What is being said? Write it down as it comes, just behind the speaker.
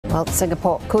Well,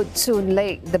 Singapore could soon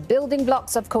lay the building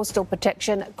blocks of coastal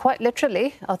protection. Quite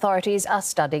literally, authorities are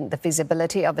studying the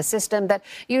feasibility of a system that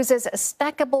uses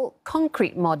stackable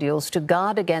concrete modules to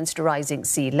guard against rising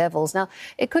sea levels. Now,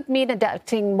 it could mean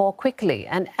adapting more quickly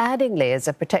and adding layers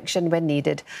of protection when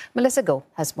needed. Melissa Goh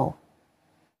has more.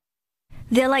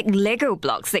 They're like Lego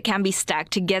blocks that can be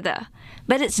stacked together.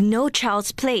 But it's no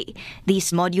child's play.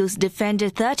 These modules defend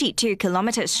a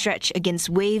 32-kilometre stretch against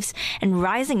waves and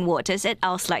rising waters at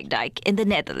Dijk in the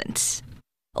Netherlands.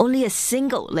 Only a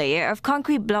single layer of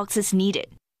concrete blocks is needed,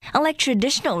 unlike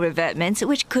traditional revetments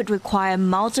which could require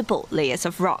multiple layers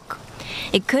of rock.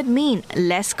 It could mean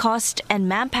less cost and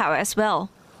manpower as well.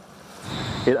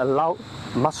 It allowed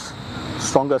much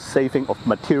stronger saving of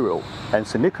material and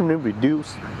significantly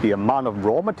reduce the amount of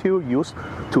raw material used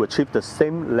to achieve the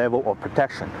same level of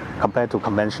protection compared to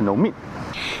conventional meat.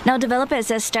 Now developers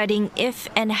are studying if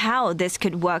and how this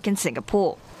could work in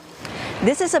Singapore.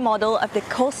 This is a model of the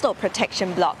coastal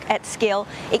protection block. At scale,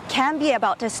 it can be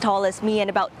about as tall as me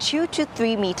and about 2 to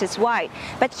 3 meters wide.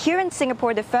 But here in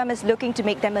Singapore, the firm is looking to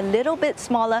make them a little bit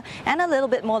smaller and a little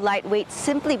bit more lightweight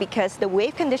simply because the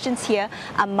wave conditions here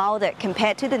are milder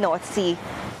compared to the North Sea.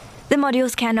 The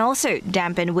modules can also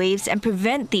dampen waves and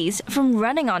prevent these from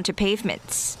running onto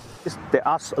pavements. There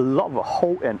are a lot of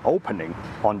hole and opening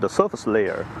on the surface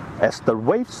layer. As the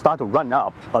waves start to run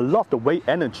up, a lot of the wave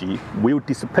energy will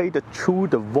dissipate through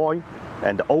the void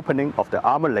and the opening of the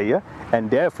armor layer, and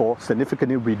therefore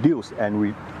significantly reduce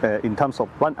and in terms of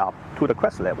run up to the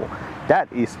crest level.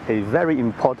 That is a very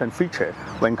important feature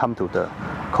when it comes to the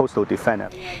coastal defender.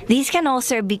 These can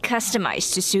also be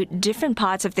customized to suit different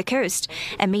parts of the coast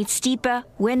and made steeper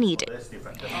when needed.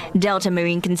 Delta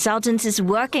Marine Consultants is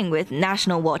working with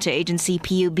National Water Agency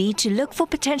PUB to look for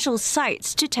potential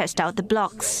sites to test out the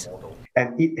blocks.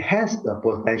 And it has the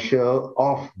potential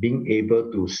of being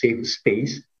able to save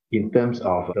space in terms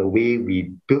of the way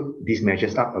we build these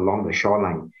measures up along the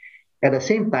shoreline. At the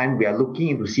same time, we are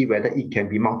looking to see whether it can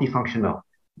be multifunctional,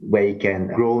 where it can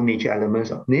grow nature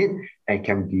elements of it and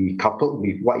can be coupled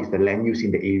with what is the land use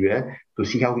in the area to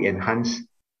see how we enhance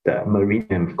the marine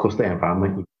and coastal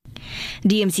environment.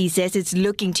 DMC says it's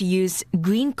looking to use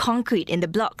green concrete in the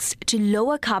blocks to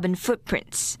lower carbon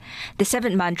footprints. The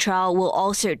 7-month trial will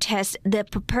also test the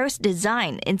proposed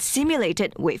design in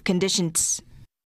simulated wave conditions.